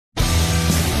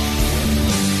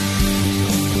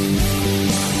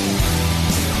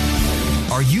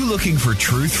looking for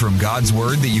truth from God's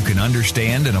Word that you can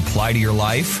understand and apply to your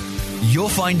life? You'll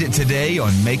find it today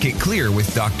on Make It Clear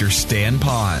with Dr. Stan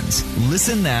Pons.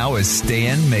 Listen now as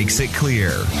Stan makes it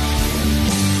clear.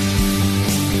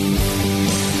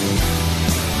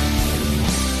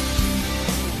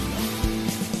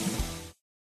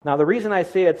 Now, the reason I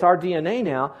say it's our DNA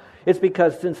now is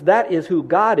because since that is who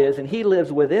God is and He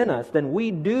lives within us, then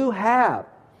we do have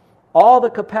all the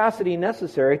capacity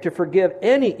necessary to forgive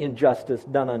any injustice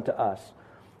done unto us.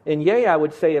 And yea, I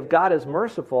would say if God is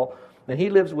merciful and He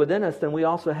lives within us, then we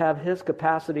also have His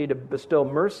capacity to bestow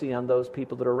mercy on those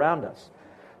people that are around us.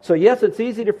 So yes, it's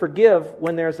easy to forgive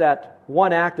when there's that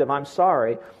one act of I'm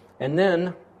sorry, and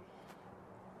then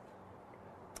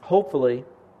hopefully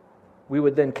we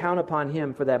would then count upon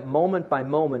Him for that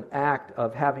moment-by-moment act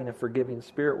of having a forgiving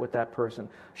spirit with that person,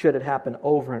 should it happen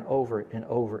over and over and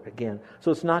over again. So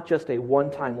it's not just a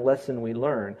one-time lesson we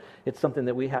learn. It's something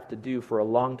that we have to do for a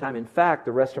long time. In fact,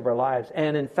 the rest of our lives.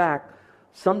 And in fact,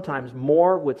 sometimes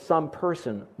more with some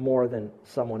person more than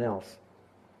someone else.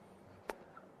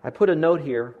 I put a note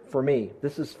here for me.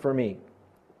 This is for me.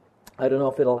 I don't know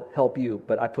if it'll help you,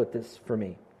 but I put this for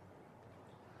me.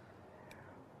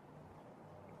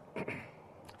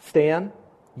 Stan,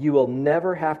 you will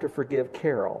never have to forgive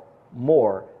Carol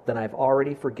more than I've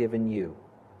already forgiven you.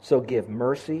 So give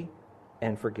mercy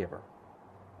and forgive her.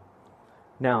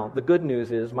 Now, the good news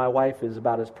is my wife is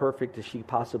about as perfect as she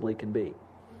possibly can be.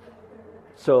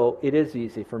 So it is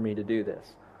easy for me to do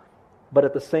this. But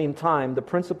at the same time, the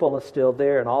principle is still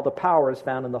there and all the power is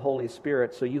found in the Holy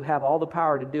Spirit. So you have all the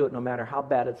power to do it no matter how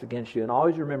bad it's against you. And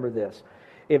always remember this.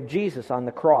 If Jesus on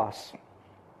the cross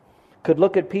could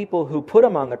look at people who put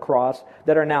Him on the cross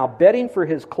that are now betting for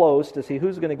His clothes to see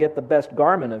who's going to get the best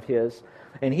garment of His,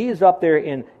 and He's up there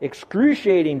in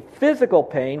excruciating physical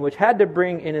pain, which had to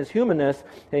bring in His humanness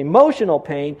emotional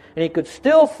pain, and He could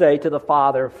still say to the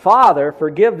Father, Father,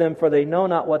 forgive them, for they know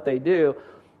not what they do.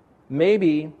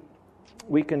 Maybe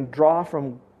we can draw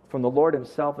from the Lord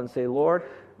Himself and say, Lord,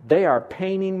 they are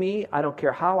paining me. I don't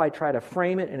care how I try to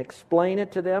frame it and explain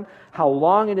it to them, how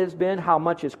long it has been, how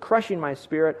much is crushing my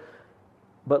spirit.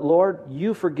 But Lord,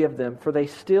 you forgive them, for they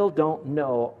still don't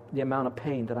know the amount of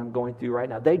pain that I'm going through right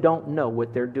now. They don't know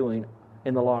what they're doing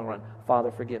in the long run.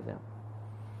 Father, forgive them.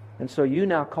 And so you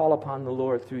now call upon the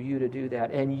Lord through you to do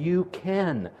that. And you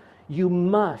can. You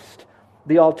must.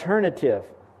 The alternative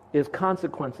is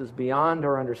consequences beyond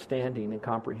our understanding and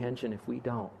comprehension if we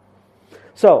don't.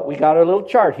 So we got our little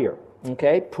chart here.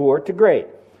 Okay, poor to great.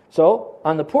 So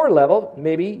on the poor level,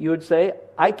 maybe you would say,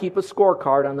 I keep a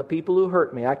scorecard on the people who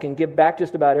hurt me. I can give back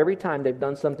just about every time they've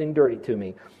done something dirty to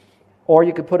me. Or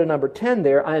you could put a number 10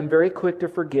 there. I am very quick to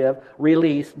forgive,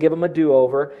 release, give them a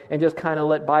do-over, and just kind of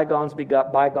let bygones be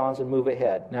bygones and move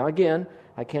ahead. Now again,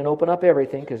 I can't open up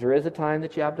everything because there is a time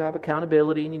that you have to have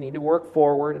accountability and you need to work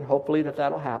forward, and hopefully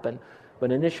that'll happen.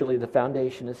 But initially the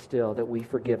foundation is still that we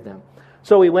forgive them.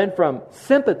 So we went from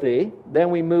sympathy, then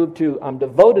we moved to I'm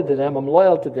devoted to them, I'm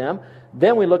loyal to them.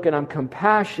 Then we look at I'm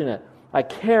compassionate, I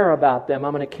care about them,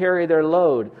 I'm going to carry their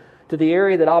load. To the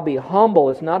area that I'll be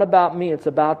humble, it's not about me, it's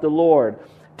about the Lord.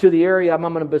 To the area I'm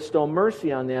going to bestow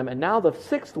mercy on them. And now the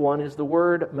sixth one is the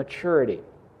word maturity.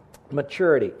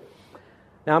 Maturity.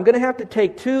 Now I'm going to have to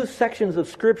take two sections of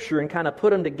Scripture and kind of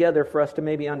put them together for us to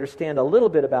maybe understand a little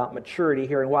bit about maturity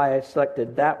here and why I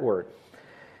selected that word.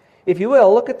 If you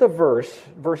will, look at the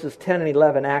verses 10 and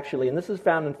 11 actually, and this is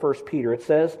found in 1 Peter. It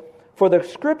says, for the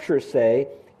Scriptures say,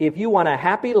 if you want a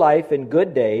happy life and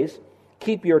good days,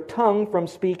 keep your tongue from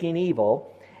speaking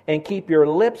evil, and keep your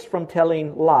lips from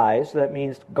telling lies. That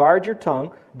means guard your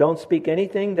tongue, don't speak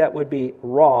anything that would be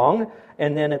wrong,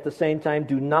 and then at the same time,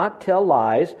 do not tell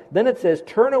lies. Then it says,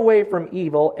 turn away from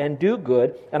evil and do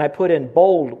good, and I put in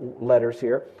bold letters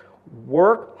here,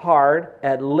 work hard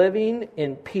at living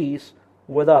in peace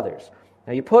with others.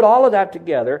 Now you put all of that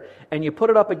together and you put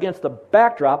it up against the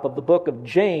backdrop of the book of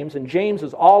James, and James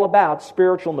is all about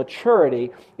spiritual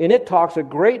maturity, and it talks a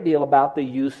great deal about the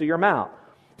use of your mouth.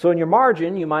 So in your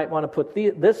margin, you might want to put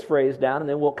this phrase down, and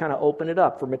then we'll kind of open it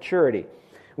up for maturity.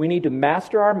 We need to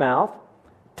master our mouth,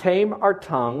 tame our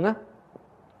tongue,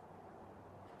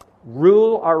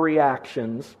 rule our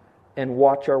reactions, and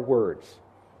watch our words.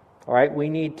 All right, we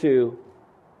need to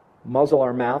muzzle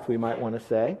our mouth, we might want to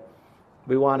say.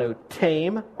 We want to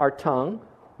tame our tongue,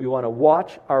 we want to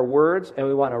watch our words, and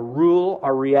we want to rule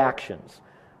our reactions.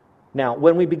 Now,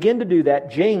 when we begin to do that,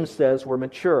 James says we're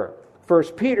mature. 1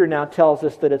 Peter now tells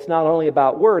us that it's not only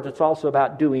about words, it's also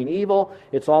about doing evil,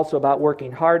 it's also about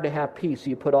working hard to have peace. So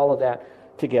you put all of that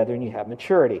together and you have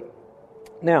maturity.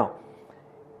 Now,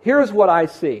 here's what I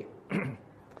see.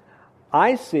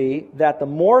 I see that the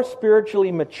more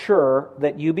spiritually mature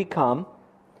that you become,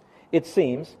 it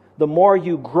seems, the more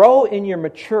you grow in your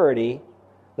maturity,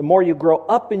 the more you grow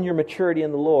up in your maturity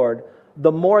in the Lord,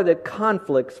 the more that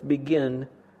conflicts begin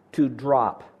to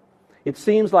drop. It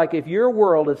seems like if your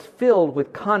world is filled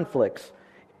with conflicts,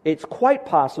 it's quite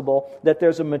possible that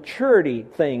there's a maturity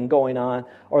thing going on,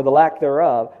 or the lack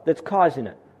thereof, that's causing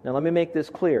it. Now let me make this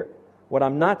clear. What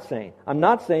I'm not saying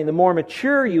the more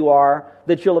mature you are,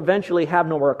 that you'll eventually have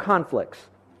no more conflicts.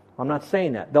 I'm not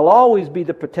saying that. There'll always be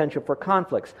the potential for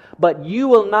conflicts. But you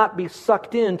will not be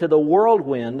sucked into the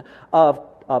whirlwind of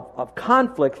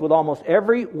conflicts with almost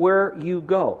everywhere you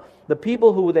go. The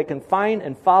people who they can find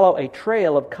and follow a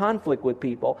trail of conflict with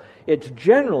people, it's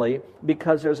generally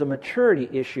because there's a maturity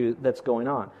issue that's going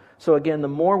on. So again, the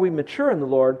more we mature in the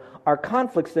Lord, our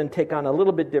conflicts then take on a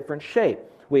little bit different shape.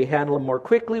 We handle them more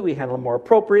quickly, we handle them more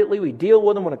appropriately, we deal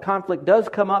with them when a conflict does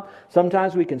come up.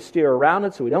 Sometimes we can steer around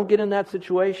it so we don't get in that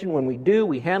situation. When we do,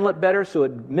 we handle it better so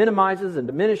it minimizes and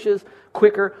diminishes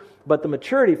quicker. But the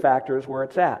maturity factor is where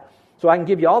it's at. So I can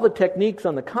give you all the techniques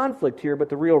on the conflict here, but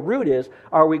the real root is,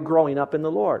 are we growing up in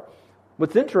the Lord?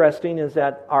 What's interesting is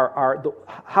that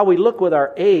how we look with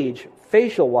our age,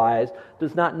 facial-wise,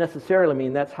 does not necessarily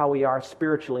mean that's how we are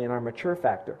spiritually in our mature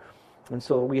factor. And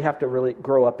so we have to really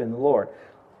grow up in the Lord.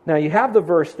 Now you have the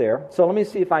verse there, so let me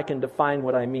see if I can define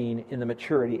what I mean in the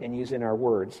maturity and using our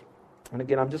words. And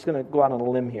again, I'm just going to go out on a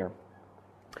limb here.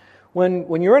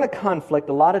 When you're in a conflict,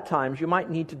 a lot of times you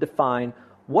might need to define,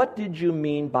 what did you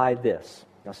mean by this?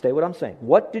 Now stay what I'm saying.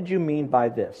 What did you mean by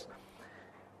this?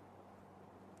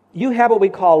 You have what we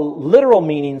call literal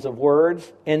meanings of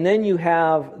words, and then you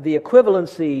have the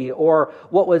equivalency or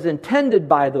what was intended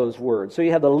by those words. So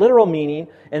you have the literal meaning,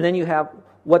 and then you have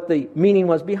what the meaning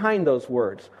was behind those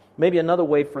words. Maybe another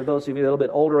way for those of you a little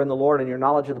bit older in the Lord and your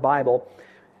knowledge of the Bible,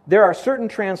 there are certain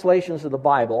translations of the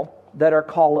Bible that are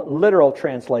called literal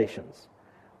translations.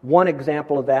 One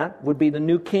example of that would be the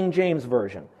New King James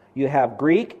Version. You have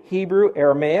Greek, Hebrew,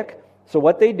 Aramaic. So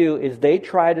what they do is they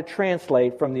try to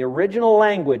translate from the original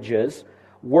languages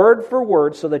word for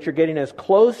word so that you're getting as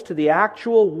close to the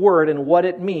actual word and what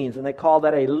it means, and they call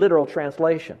that a literal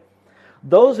translation.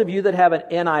 Those of you that have an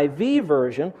NIV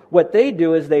version, what they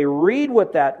do is they read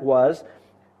what that was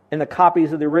in the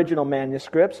copies of the original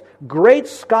manuscripts. Great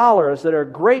scholars that are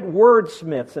great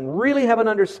wordsmiths and really have an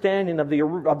understanding of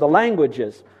the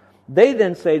languages, they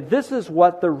then say, this is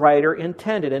what the writer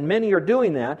intended. And many are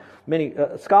doing that. Many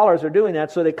scholars are doing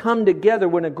that. So they come together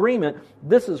with an agreement.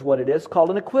 This is what it is, called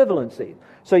an equivalency.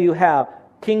 So you have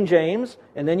King James,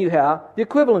 and then you have the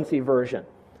equivalency version.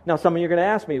 Now some of you are going to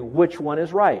ask me, which one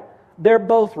is right? They're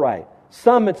both right.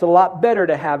 Some, it's a lot better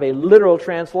to have a literal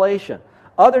translation.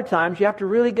 Other times, you have to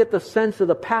really get the sense of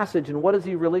the passage and what is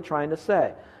he really trying to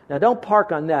say. Now, don't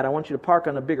park on that. I want you to park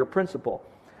on a bigger principle.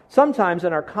 Sometimes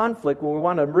in our conflict, when we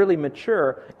want to really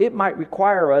mature, it might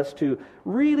require us to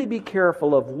really be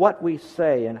careful of what we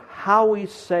say and how we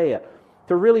say it,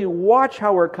 to really watch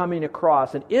how we're coming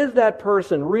across. And is that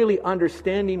person really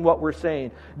understanding what we're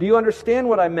saying? Do you understand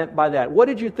what I meant by that? What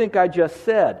did you think I just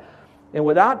said? And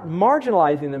without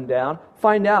marginalizing them down,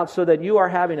 find out so that you are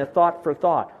having a thought for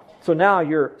thought. So now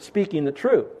you're speaking the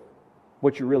truth,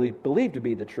 what you really believe to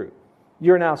be the truth.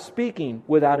 You're now speaking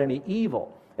without any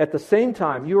evil. At the same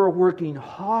time, you are working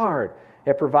hard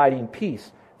at providing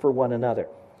peace for one another.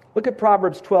 Look at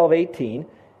Proverbs 12:18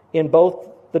 in both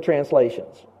the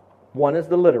translations. One is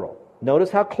the literal.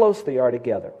 Notice how close they are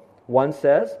together. One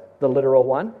says, the literal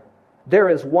one, there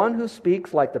is one who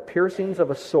speaks like the piercings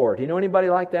of a sword. Do you know anybody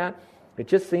like that? It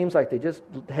just seems like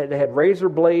they had razor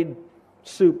blade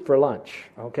soup for lunch,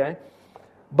 okay?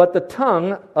 But the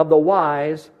tongue of the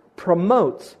wise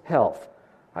promotes health.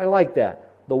 I like that.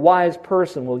 The wise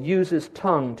person will use his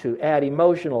tongue to add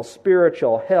emotional,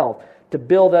 spiritual health, to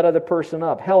build that other person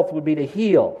up. Health would be to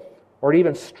heal or to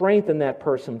even strengthen that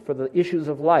person for the issues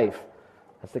of life.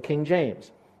 That's the King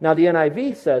James. Now the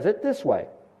NIV says it this way.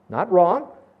 Not wrong,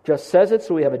 just says it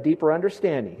so we have a deeper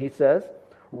understanding. He says,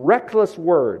 reckless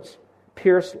words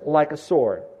pierce like a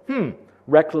sword.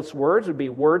 Reckless words would be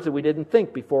words that we didn't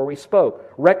think before we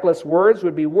spoke. Reckless words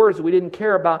would be words that we didn't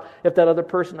care about if that other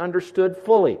person understood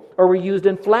fully. Or we used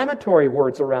inflammatory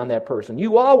words around that person.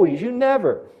 You always, you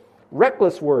never.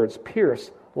 Reckless words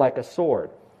pierce like a sword.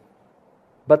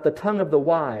 But the tongue of the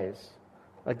wise,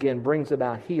 again, brings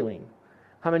about healing.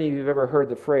 How many of you have ever heard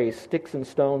the phrase, sticks and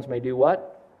stones may do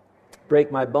what?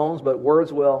 Break my bones, but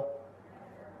words will.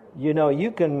 You know,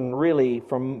 you can really,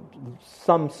 from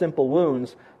some simple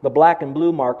wounds, the black and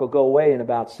blue mark will go away in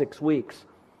about 6 weeks.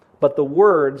 But the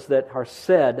words that are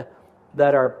said,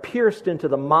 that are pierced into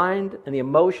the mind and the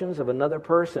emotions of another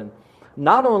person,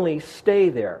 not only stay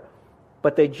there,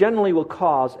 but they generally will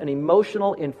cause an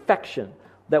emotional infection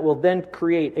that will then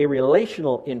create a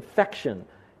relational infection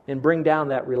and bring down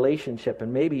that relationship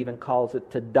and maybe even cause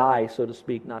it to die, so to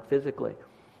speak, not physically.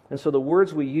 And so the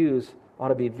words we use ought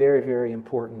to be very, very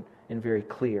important and very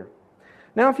clear.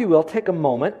 Now, if you will, take a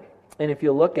moment, and if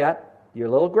you look at your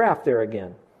little graph there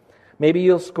again, maybe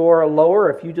you'll score a lower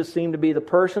if you just seem to be the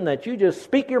person that you just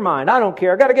speak your mind. I don't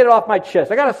care. I got to get it off my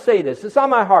chest. I got to say this. It's on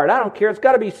my heart. I don't care. It's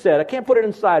got to be said. I can't put it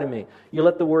inside of me. You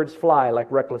let the words fly like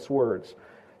reckless words.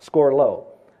 Score low.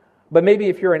 But maybe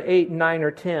if you're an 8, 9,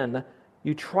 or 10,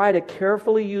 you try to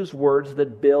carefully use words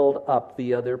that build up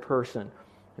the other person.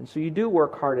 And so you do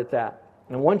work hard at that.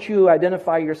 And once you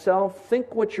identify yourself,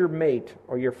 think what your mate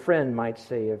or your friend might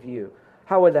say of you.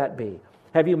 How would that be?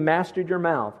 Have you mastered your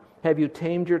mouth? Have you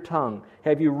tamed your tongue?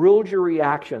 Have you ruled your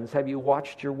reactions? Have you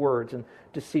watched your words and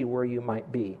to see where you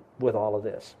might be with all of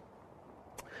this?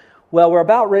 Well, we're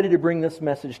about ready to bring this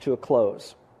message to a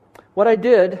close. What I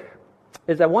did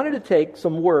is I wanted to take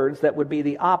some words that would be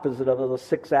the opposite of those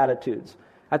 6 attitudes.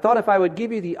 I thought if I would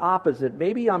give you the opposite,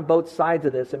 maybe on both sides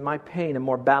of this, it might paint a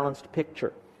more balanced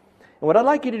picture. And what I'd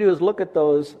like you to do is look at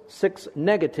those 6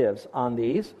 negatives on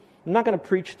these. I'm not going to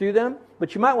preach through them,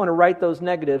 but you might want to write those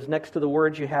negatives next to the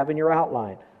words you have in your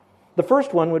outline. The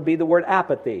first one would be the word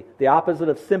apathy. The opposite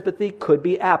of sympathy could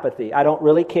be apathy. I don't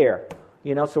really care.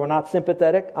 So we're not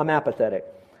sympathetic, I'm apathetic.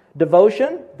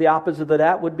 Devotion, the opposite of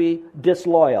that would be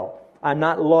disloyal. I'm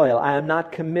not loyal. I am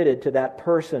not committed to that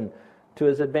person, to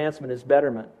his advancement, his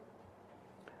betterment.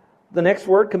 The next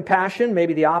word, compassion,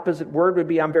 maybe the opposite word would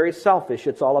be I'm very selfish.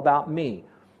 It's all about me.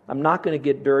 I'm not going to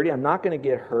get dirty. I'm not going to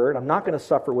get hurt. I'm not going to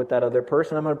suffer with that other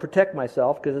person. I'm going to protect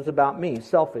myself because it's about me.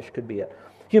 Selfish could be it.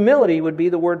 Humility would be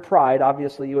the word pride.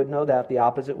 Obviously, you would know that. The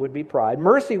opposite would be pride.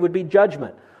 Mercy would be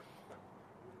judgment.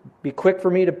 Be quick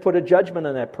for me to put a judgment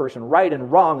on that person, right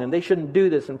and wrong, and they shouldn't do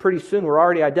this. And pretty soon we're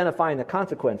already identifying the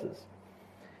consequences.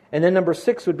 And then number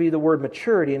 6 would be the word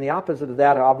maturity, and the opposite of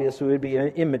that obviously would be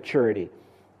immaturity.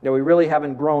 We really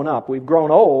haven't grown up. We've grown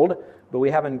old, but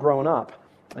we haven't grown up.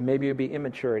 And maybe it would be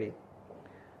immaturity.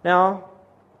 Now,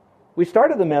 we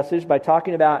started the message by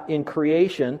talking about in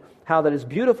creation, how that is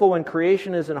beautiful when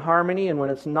creation is in harmony, and when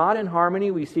it's not in harmony,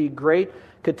 we see great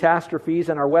catastrophes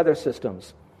in our weather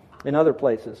systems in other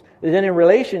places. And then in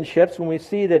relationships, when we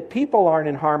see that people aren't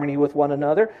in harmony with one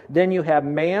another, then you have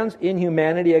man's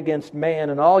inhumanity against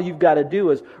man, and all you've got to do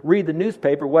is read the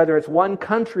newspaper, whether it's one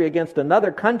country against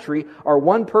another country or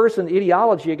one person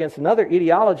ideology against another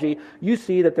ideology, you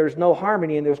see that there's no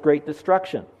harmony and there's great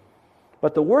destruction.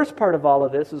 But the worst part of all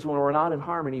of this is when we're not in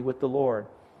harmony with the Lord.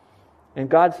 And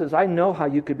God says, I know how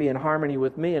you could be in harmony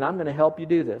with me, and I'm going to help you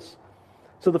do this.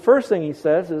 So the first thing He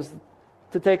says is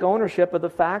to take ownership of the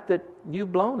fact that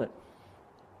you've blown it,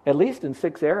 at least in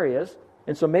 6 areas.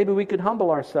 And so maybe we could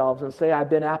humble ourselves and say, I've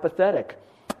been apathetic.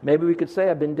 Maybe we could say,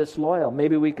 I've been disloyal.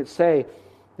 Maybe we could say,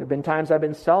 there have been times I've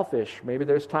been selfish. Maybe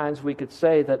there's times we could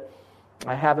say that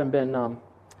I haven't been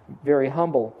very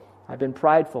humble. I've been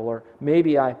prideful. Or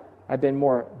maybe I've been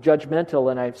more judgmental,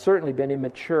 and I've certainly been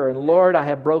immature. And Lord, I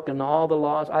have broken all the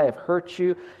laws. I have hurt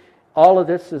you. All of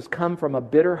this has come from a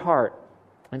bitter heart.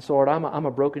 And so, Lord, I'm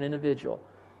a broken individual.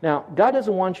 Now, God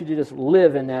doesn't want you to just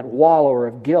live in that wallower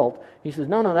of guilt. He says,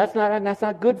 no, that's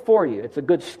not good for you. It's a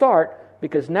good start,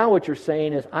 because now what you're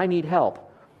saying is, I need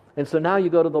help. And so now you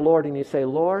go to the Lord and you say,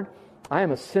 Lord, I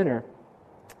am a sinner,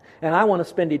 and I want to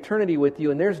spend eternity with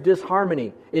you, and there's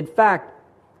disharmony. In fact,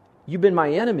 you've been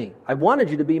my enemy. I wanted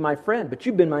you to be my friend, but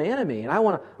you've been my enemy, and I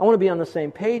want to be on the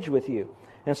same page with you.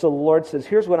 And so the Lord says,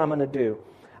 here's what I'm going to do.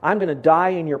 I'm going to die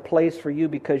in your place for you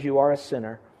because you are a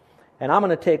sinner. And I'm going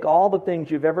to take all the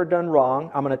things you've ever done wrong.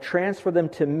 I'm going to transfer them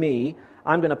to me.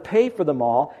 I'm going to pay for them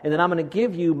all. And then I'm going to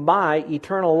give you my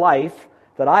eternal life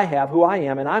that I have, who I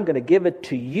am. And I'm going to give it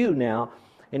to you now.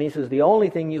 And He says, the only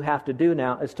thing you have to do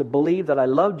now is to believe that I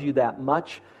loved you that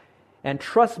much. And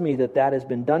trust me that has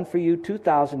been done for you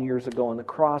 2,000 years ago on the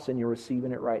cross, and you're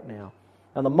receiving it right now.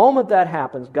 And the moment that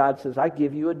happens, God says, I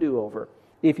give you a do-over.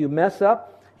 If you mess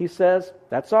up, He says,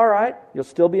 that's all right. You'll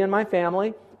still be in my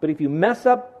family. But if you mess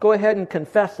up, go ahead and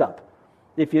confess up.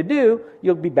 If you do,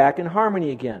 you'll be back in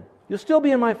harmony again. You'll still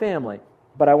be in my family,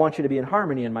 but I want you to be in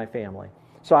harmony in my family.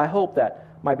 So I hope that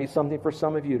might be something for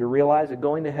some of you to realize that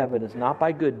going to heaven is not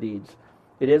by good deeds.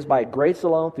 It is by grace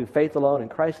alone, through faith alone, in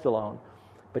Christ alone.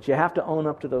 But you have to own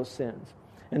up to those sins.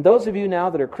 And those of you now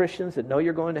that are Christians that know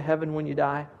you're going to heaven when you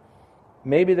die,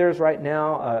 maybe there's right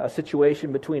now a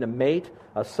situation between a mate,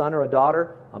 a son or a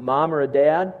daughter, a mom or a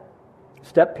dad,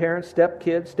 step-parents,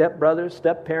 step-kids, step-brothers,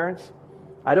 step-parents.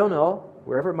 I don't know,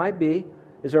 wherever it might be.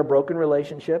 Is there a broken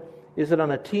relationship? Is it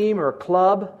on a team or a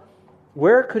club?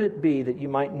 Where could it be that you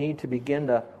might need to begin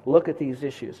to look at these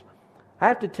issues? I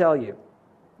have to tell you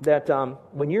that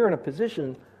when you're in a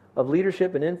position of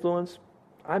leadership and influence,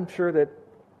 I'm sure that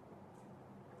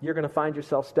you're going to find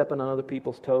yourself stepping on other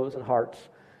people's toes and hearts.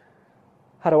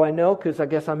 How do I know? Because I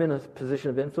guess I'm in a position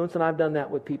of influence, and I've done that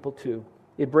with people too.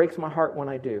 It breaks my heart when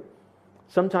I do.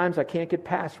 Sometimes I can't get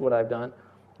past what I've done,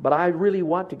 but I really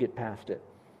want to get past it.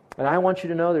 And I want you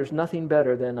to know there's nothing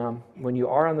better than when you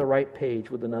are on the right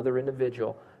page with another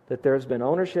individual, that there's been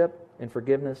ownership and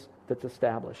forgiveness that's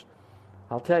established.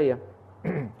 I'll tell you,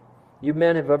 you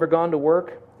men have ever gone to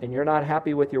work and you're not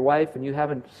happy with your wife and you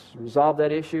haven't resolved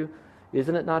that issue?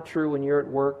 Isn't it not true when you're at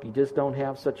work, you just don't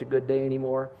have such a good day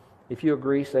anymore? If you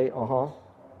agree, say, uh-huh.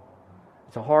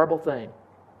 It's a horrible thing.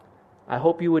 I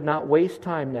hope you would not waste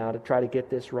time now to try to get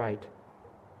this right.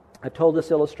 I've told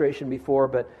this illustration before,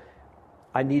 but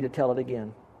I need to tell it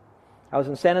again. I was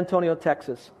in San Antonio,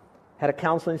 Texas, had a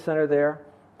counseling center there,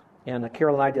 and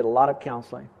Carol and I did a lot of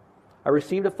counseling. I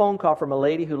received a phone call from a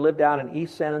lady who lived out in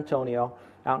East San Antonio,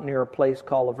 out near a place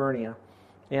called Lavernia,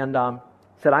 and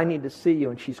said, I need to see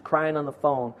you, and she's crying on the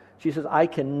phone. She says, I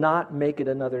cannot make it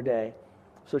another day.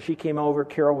 So she came over,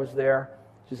 Carol was there,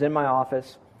 she's in my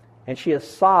office, and she is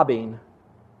sobbing,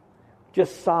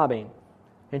 just sobbing.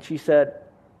 And she said,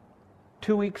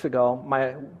 2 weeks ago,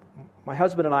 my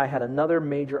husband and I had another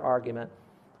major argument.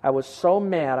 I was so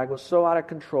mad, I was so out of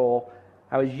control,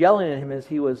 I was yelling at him as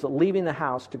he was leaving the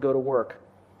house to go to work.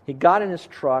 He got in his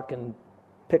truck, and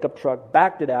pickup truck,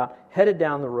 backed it out, headed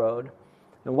down the road,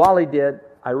 and while he did,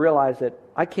 I realized that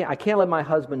I can't let my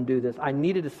husband do this. I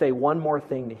needed to say one more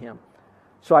thing to him.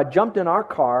 So I jumped in our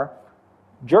car,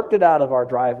 jerked it out of our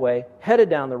driveway, headed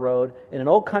down the road, in an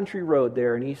old country road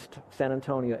there in East San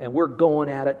Antonio, and we're going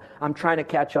at it. I'm trying to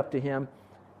catch up to him,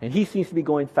 and he seems to be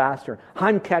going faster.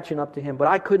 I'm catching up to him, but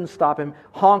I couldn't stop him,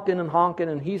 honking,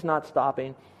 and he's not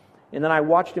stopping. And then I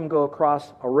watched him go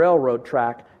across a railroad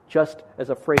track just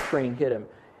as a freight train hit him,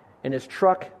 and his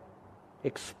truck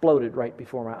exploded right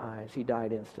before my eyes. He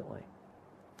died instantly.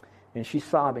 And she's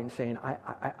sobbing, saying,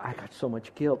 I got so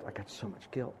much guilt. I got so much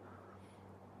guilt.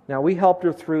 Now, we helped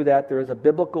her through that. There is a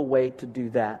biblical way to do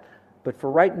that. But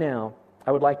for right now,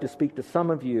 I would like to speak to some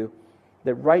of you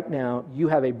that right now you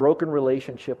have a broken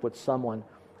relationship with someone.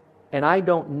 And I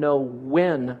don't know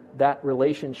when that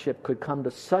relationship could come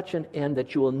to such an end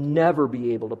that you will never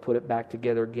be able to put it back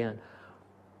together again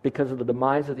because of the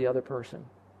demise of the other person.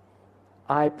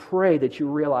 I pray that you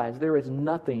realize there is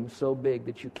nothing so big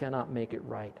that you cannot make it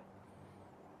right.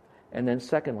 And then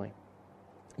secondly,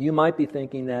 you might be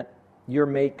thinking that your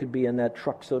mate could be in that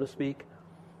truck, so to speak.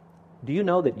 Do you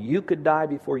know that you could die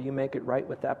before you make it right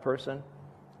with that person?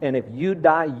 And if you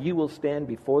die, you will stand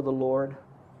before the Lord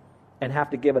and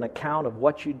have to give an account of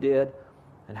what you did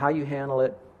and how you handle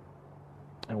it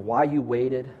and why you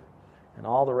waited and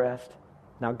all the rest.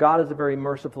 Now, God is a very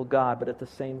merciful God, but at the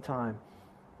same time,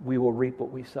 we will reap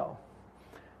what we sow.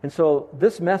 And so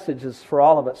this message is for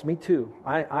all of us, me too.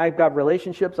 I've got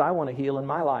relationships I want to heal in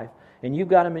my life, and you've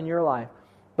got them in your life.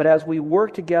 But as we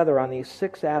work together on these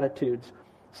 6 attitudes,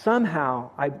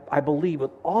 somehow I believe with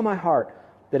all my heart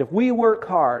that if we work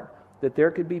hard, that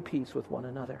there could be peace with one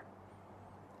another.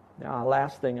 Now,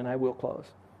 last thing, and I will close.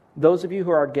 Those of you who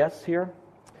are guests here,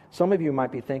 some of you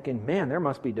might be thinking, man, there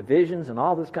must be divisions and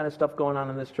all this kind of stuff going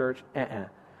on in this church.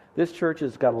 This church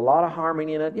has got a lot of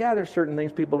harmony in it. Yeah, there's certain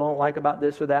things people don't like about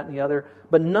this or that and the other,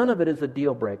 but none of it is a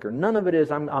deal breaker. None of it is,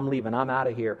 I'm leaving, I'm out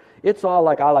of here. It's all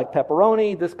like, I like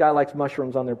pepperoni, this guy likes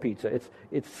mushrooms on their pizza.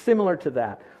 It's similar to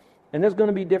that. And there's going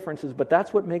to be differences, but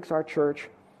that's what makes our church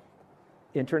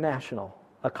international,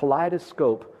 a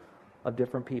kaleidoscope of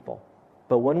different people.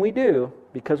 But when we do,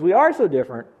 because we are so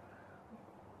different,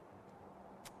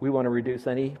 we want to reduce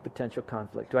any potential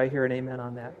conflict. Do I hear an amen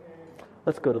on that?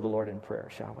 Let's go to the Lord in prayer,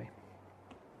 shall we?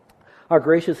 Our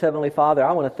gracious Heavenly Father,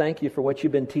 I want to thank you for what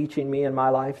you've been teaching me in my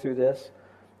life through this.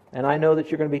 And I know that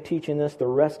you're going to be teaching this the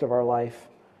rest of our life.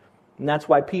 And that's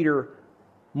why Peter,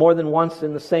 more than once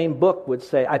in the same book, would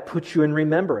say, I put you in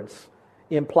remembrance,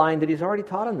 implying that he's already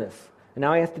taught him this. And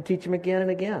now he has to teach him again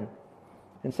and again.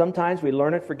 And sometimes we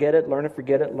learn it, forget it, learn it,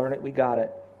 forget it, learn it, we got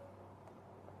it.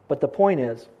 But the point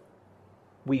is,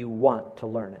 we want to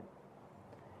learn it.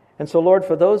 And so, Lord,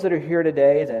 for those that are here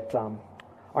today that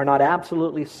are not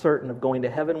absolutely certain of going to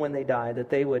heaven when they die,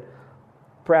 that they would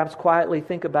perhaps quietly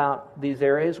think about these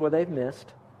areas where they've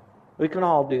missed. We can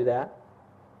all do that.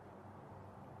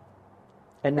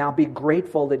 And now be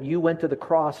grateful that you went to the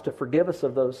cross to forgive us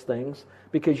of those things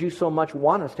because you so much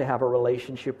want us to have a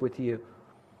relationship with you.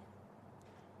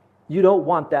 You don't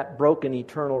want that broken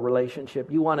eternal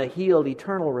relationship. You want a healed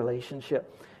eternal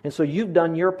relationship. And so you've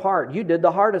done your part. You did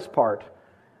the hardest part.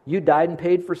 You died and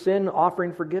paid for sin,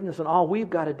 offering forgiveness. And all we've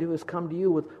got to do is come to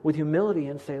you with humility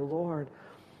and say, Lord,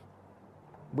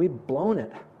 we've blown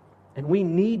it. And we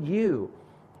need you.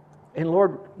 And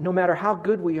Lord, no matter how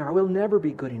good we are, we'll never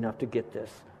be good enough to get this.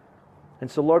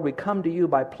 And so, Lord, we come to you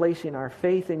by placing our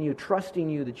faith in you, trusting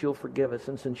you that you'll forgive us.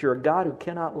 And since you're a God who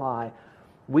cannot lie,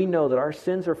 we know that our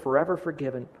sins are forever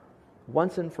forgiven,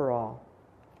 once and for all.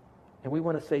 And we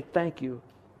want to say thank you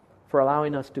for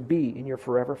allowing us to be in your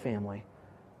forever family,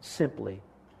 simply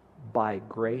by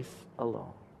grace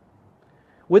alone.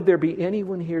 Would there be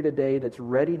anyone here today that's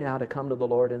ready now to come to the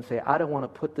Lord and say, I don't want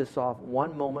to put this off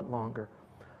one moment longer?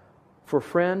 For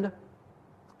friend,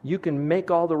 you can make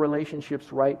all the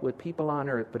relationships right with people on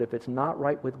earth, but if it's not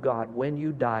right with God, when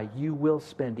you die, you will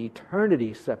spend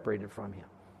eternity separated from Him.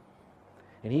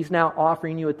 And He's now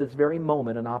offering you at this very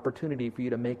moment an opportunity for you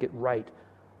to make it right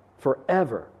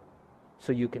forever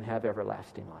so you can have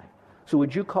everlasting life. So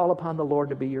would you call upon the Lord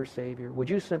to be your Savior?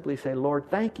 Would you simply say, Lord,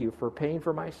 thank you for paying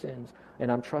for my sins,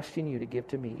 and I'm trusting you to give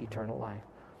to me eternal life.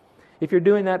 If you're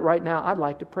doing that right now, I'd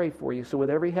like to pray for you. So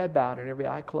with every head bowed and every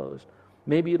eye closed,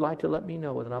 maybe you'd like to let me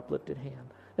know with an uplifted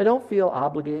hand. Now don't feel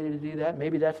obligated to do that.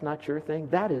 Maybe that's not your thing.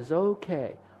 That is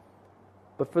okay.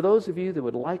 But for those of you that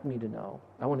would like me to know,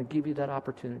 I want to give you that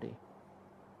opportunity.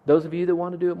 Those of you that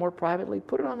want to do it more privately,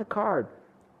 put it on the card.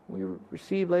 When you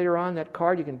receive later on that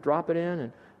card, you can drop it in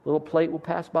and a little plate will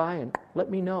pass by and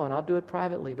let me know and I'll do it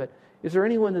privately. But is there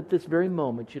anyone at this very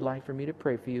moment you'd like for me to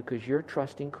pray for you because you're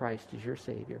trusting Christ as your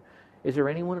Savior? Is there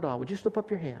anyone at all? Would you slip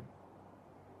up your hand?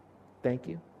 Thank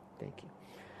you. Thank you.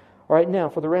 All right, now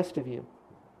for the rest of you,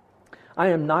 I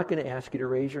am not going to ask you to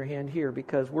raise your hand here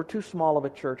because we're too small of a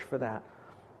church for that.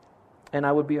 And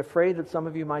I would be afraid that some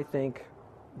of you might think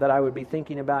that I would be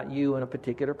thinking about you and a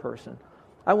particular person.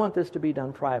 I want this to be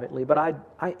done privately, but I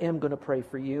am going to pray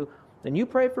for you, and you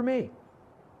pray for me.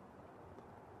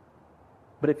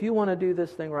 But if you want to do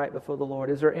this thing right before the Lord,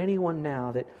 is there anyone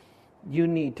now that you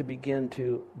need to begin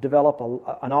to develop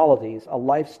on all of these a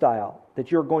lifestyle that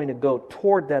you're going to go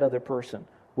toward that other person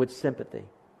with sympathy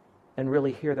and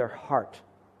really hear their heart?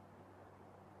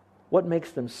 What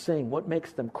makes them sing? What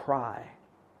makes them cry?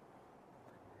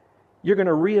 You're going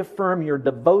to reaffirm your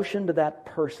devotion to that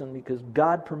person because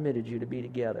God permitted you to be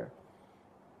together.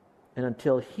 And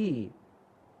until He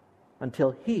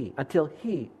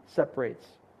separates,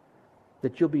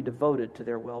 that you'll be devoted to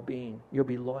their well-being. You'll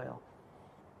be loyal.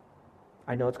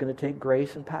 I know it's going to take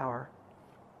grace and power.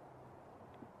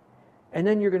 And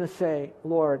then you're going to say,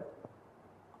 Lord,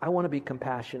 I want to be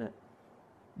compassionate.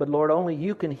 But Lord, only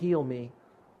you can heal me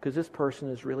because this person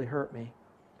has really hurt me.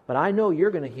 But I know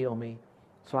you're going to heal me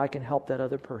so I can help that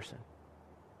other person.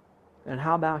 And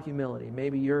how about humility?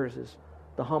 Maybe yours is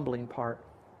the humbling part.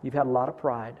 You've had a lot of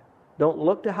pride. Don't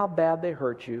look to how bad they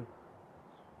hurt you.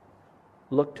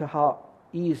 Look to how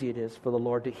easy it is for the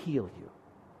Lord to heal you.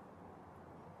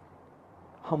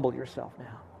 Humble yourself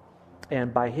now.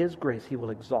 And by His grace, He will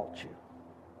exalt you.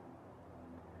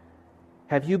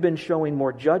 Have you been showing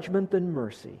more judgment than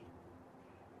mercy?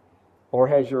 Or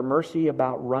has your mercy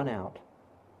about run out?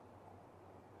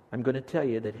 I'm going to tell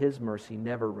you that His mercy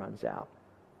never runs out.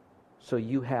 So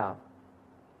you have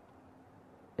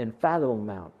an unfathomable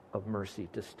amount of mercy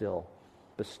to still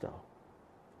bestow.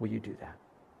 Will you do that?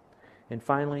 And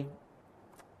finally,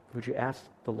 would you ask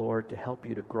the Lord to help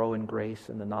you to grow in grace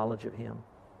and the knowledge of Him?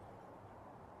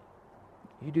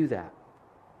 You do that.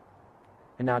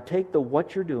 And now take the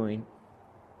what you're doing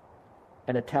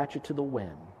and attach it to the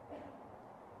when.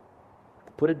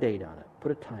 Put a date on it.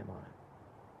 Put a time on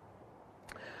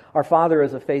it. Our Father,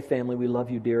 as a faith family, we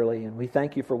love you dearly, and we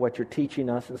thank you for what you're teaching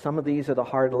us. And some of these are the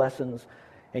hard lessons,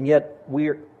 and yet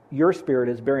your Spirit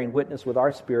is bearing witness with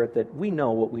our spirit that we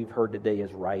know what we've heard today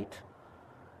is right.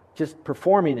 Just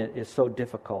performing it is so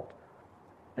difficult.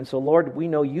 And so, Lord, we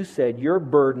know you said your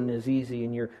burden is easy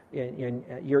and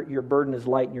your burden is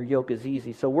light and your yoke is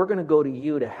easy. So we're going to go to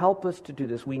you to help us to do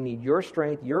this. We need your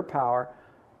strength, your power.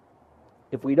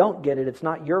 If we don't get it, it's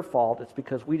not your fault. It's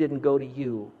because we didn't go to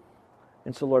you.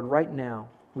 And so, Lord, right now,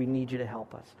 we need you to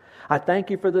help us. I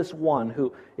thank you for this one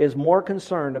who is more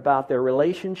concerned about their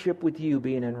relationship with you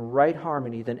being in right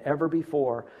harmony than ever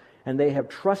before. And they have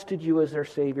trusted you as their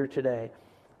Savior today.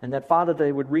 And that, Father,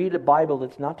 they would read a Bible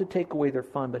that's not to take away their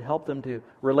fun, but help them to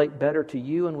relate better to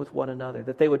you and with one another.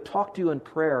 That they would talk to you in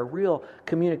prayer, a real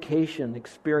communication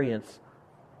experience.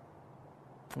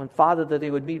 And, Father, that they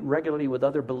would meet regularly with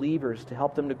other believers to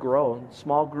help them to grow in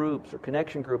small groups or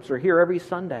connection groups or here every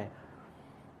Sunday.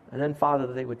 And then, Father,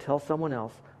 that they would tell someone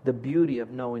else the beauty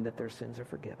of knowing that their sins are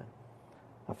forgiven.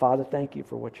 Father, thank you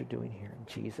for what you're doing here. In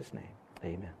Jesus' name,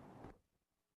 amen.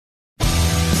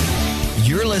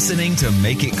 You're listening to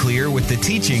Make It Clear with the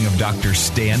teaching of Dr.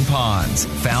 Stan Pons,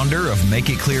 founder of Make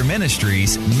It Clear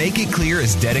Ministries. Make It Clear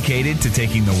is dedicated to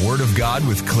taking the Word of God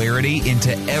with clarity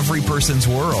into every person's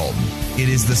world. It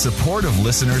is the support of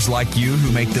listeners like you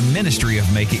who make the ministry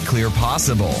of Make It Clear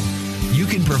possible. You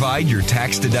can provide your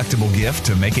tax-deductible gift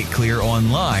to Make It Clear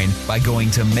online by going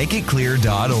to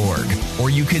makeitclear.org, or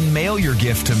you can mail your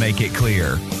gift to Make It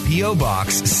Clear, P.O.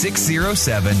 Box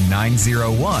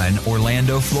 607901,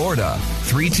 Orlando, Florida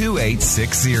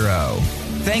 32860.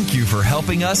 Thank you for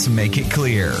helping us make it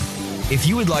clear. If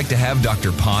you would like to have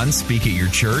Dr. Pons speak at your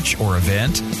church or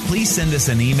event, please send us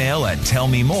an email at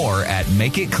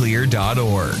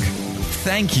tellmemore@makeitclear.org.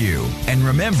 Thank you, and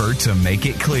remember to make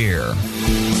it clear.